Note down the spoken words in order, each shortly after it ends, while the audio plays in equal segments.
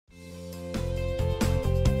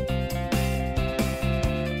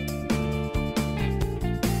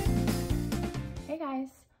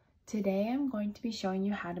Today I'm going to be showing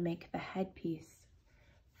you how to make the headpiece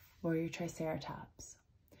for your Triceratops.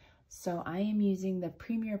 So I am using the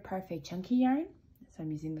Premier Parfait chunky yarn. So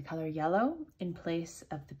I'm using the color yellow in place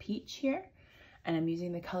of the peach here, and I'm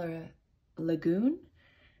using the color Lagoon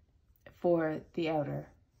for the outer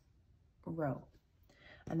row.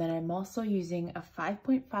 And then I'm also using a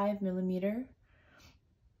 5.5 millimeter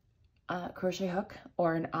crochet hook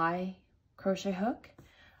or an eye crochet hook,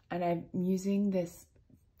 and I'm using this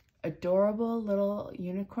adorable little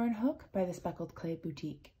unicorn hook by the Speckled Clay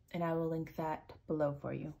Boutique, and I will link that below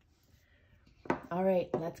for you. All right,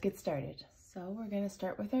 let's get started. So we're going to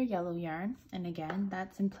start with our yellow yarn, and again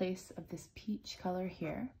that's in place of this peach color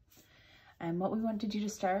here. And what we want to do to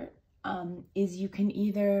start is you can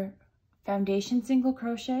either foundation single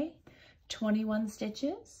crochet 21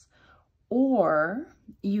 stitches, or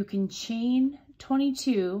you can chain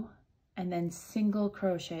 22 and then single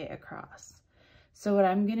crochet across. So what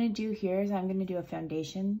I'm going to do here is I'm going to do a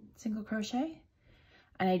foundation single crochet,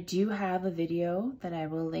 and I do have a video that I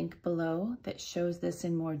will link below that shows this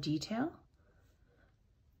in more detail.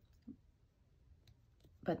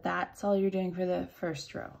 But that's all you're doing for the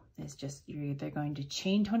first row. It's just you're either going to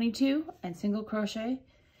chain 22 and single crochet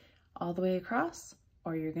all the way across,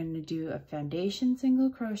 or you're going to do a foundation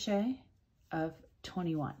single crochet of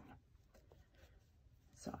 21.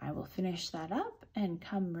 So I will finish that up and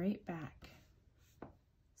come right back.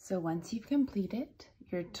 So once you've completed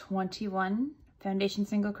your 21 foundation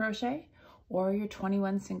single crochet or your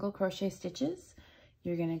 21 single crochet stitches,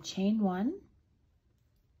 you're going to chain 1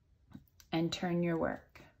 and turn your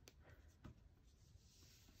work.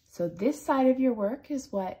 So this side of your work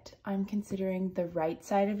is what I'm considering the right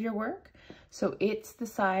side of your work. So it's the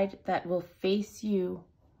side that will face you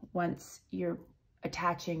once you're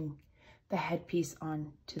attaching the headpiece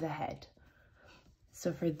onto the head.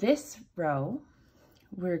 So for this row,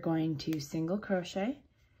 we're going to single crochet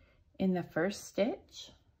in the first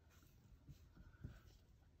stitch,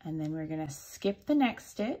 and then we're going to skip the next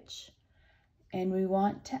stitch, and we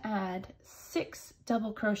want to add 6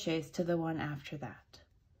 double crochets to the one after that.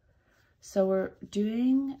 So we're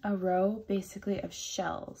doing a row basically of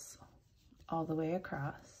shells all the way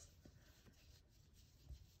across.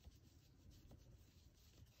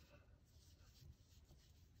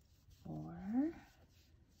 4,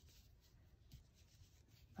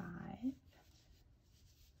 5,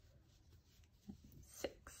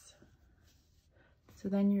 6. So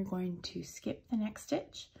then you're going to skip the next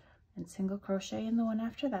stitch and single crochet in the one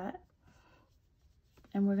after that.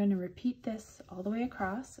 And we're going to repeat this all the way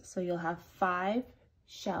across, so you'll have 5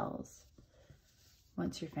 shells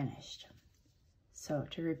once you're finished. So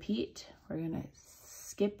to repeat, we're going to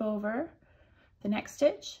skip over the next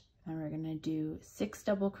stitch, and we're going to do 6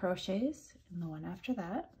 double crochets in the one after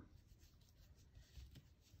that.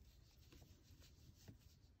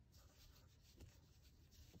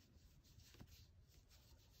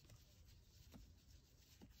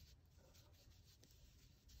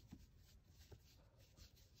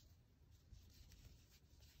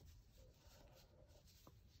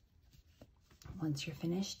 Once you're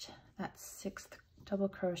finished that 6th double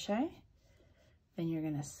crochet, then you're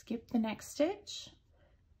going to skip the next stitch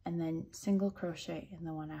and then single crochet in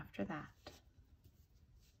the one after that.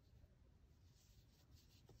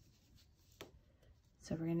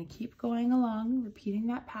 So we're going to keep going along, repeating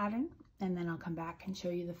that pattern, and then I'll come back and show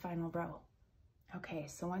you the final row. Okay,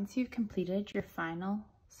 so once you've completed your final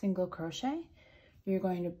single crochet, you're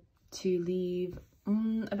going to leave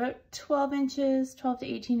about 12 to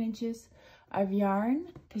 18 inches of yarn,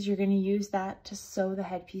 because you're going to use that to sew the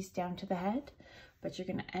headpiece down to the head, but you're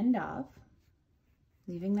going to end off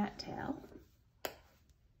leaving that tail.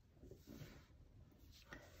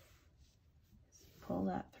 Pull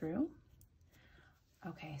that through.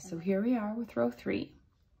 Okay, so here we are with row 3.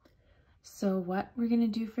 So what we're going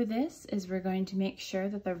to do for this is we're going to make sure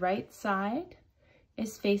that the right side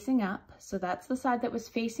is facing up. So that's the side that was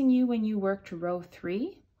facing you when you worked row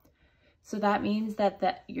 3. So that means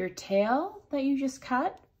that your tail that you just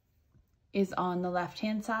cut is on the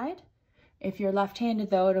left-hand side. If you're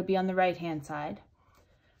left-handed though, it'll be on the right-hand side.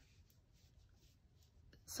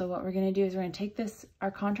 So what we're going to do is we're going to take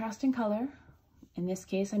our contrasting color. In this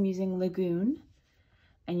case, I'm using Lagoon,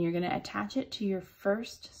 and you're going to attach it to your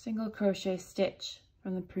first single crochet stitch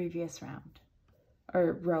from the previous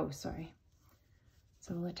row, sorry.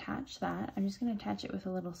 So we'll attach that. I'm just going to attach it with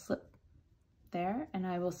a little slip there, and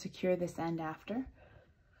I will secure this end after.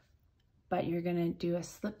 But you're going to do a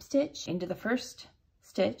slip stitch into the first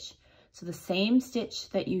stitch, so the same stitch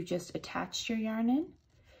that you just attached your yarn in,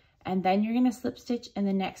 and then you're going to slip stitch in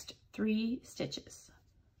the next 3 stitches.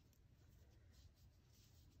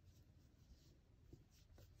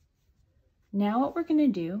 Now what we're gonna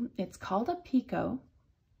do, it's called a picot,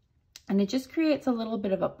 and it just creates a little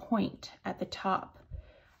bit of a point at the top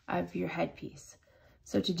of your headpiece.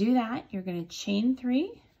 So to do that, you're gonna chain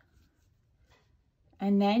 3,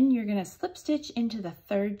 and then you're gonna slip stitch into the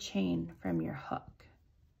 3rd chain from your hook.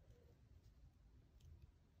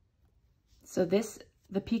 So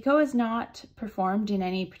the picot is not performed in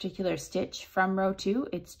any particular stitch from row 2.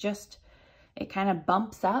 It's just, it kind of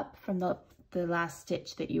bumps up from the last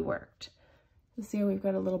stitch that you worked. So see how we've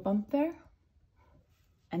got a little bump there?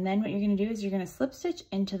 And then what you're gonna do is you're gonna slip stitch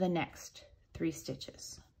into the next 3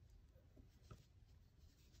 stitches.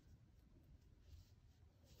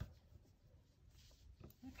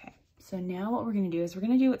 Okay, so now what we're gonna do is we're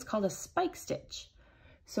gonna do what's called a spike stitch.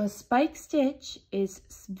 So a spike stitch is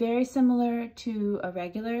very similar to a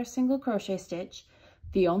regular single crochet stitch.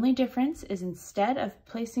 The only difference is instead of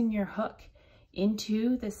placing your hook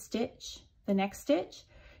into the stitch, the next stitch,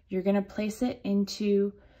 you're gonna place it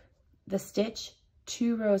into the stitch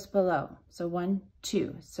 2 rows below. So 1,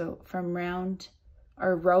 2. So from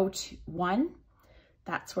row 1,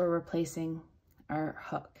 that's where we're placing our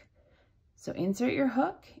hook. So insert your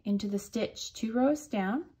hook into the stitch 2 rows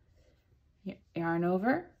down, yarn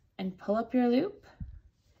over and pull up your loop,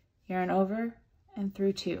 yarn over and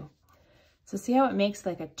through 2. So see how it makes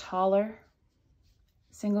like a taller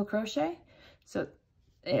single crochet? So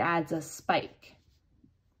it adds a spike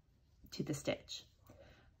to the stitch.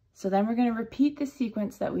 So then we're going to repeat the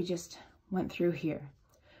sequence that we just went through here,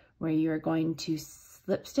 where you're going to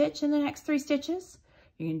slip stitch in the next 3 stitches.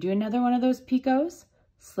 You're going to do another one of those picots,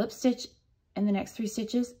 slip stitch in the next 3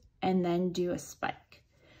 stitches, and then do a spike.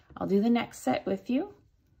 I'll do the next set with you.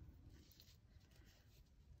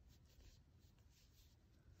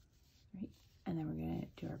 And then we're going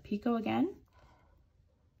to do our picot again.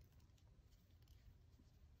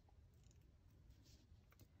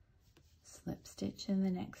 Slip stitch in the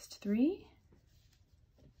next 3.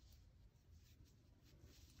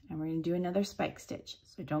 And we're going to do another spike stitch.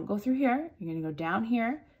 So don't go through here. You're going to go down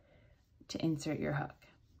here to insert your hook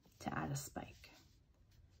to add a spike.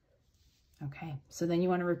 Okay, so then you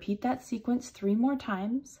want to repeat that sequence 3 more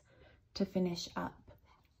times to finish up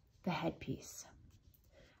the headpiece.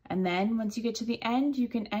 And then once you get to the end, you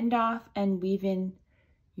can end off and weave in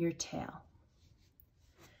your tail.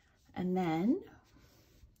 And then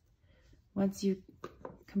once you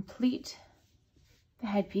complete the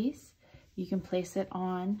headpiece, you can place it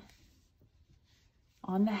on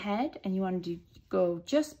the head, and you want to go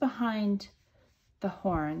just behind the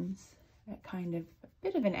horns at kind of a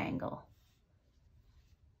bit of an angle.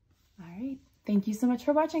 All right, thank you so much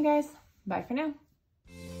for watching, guys. Bye for now.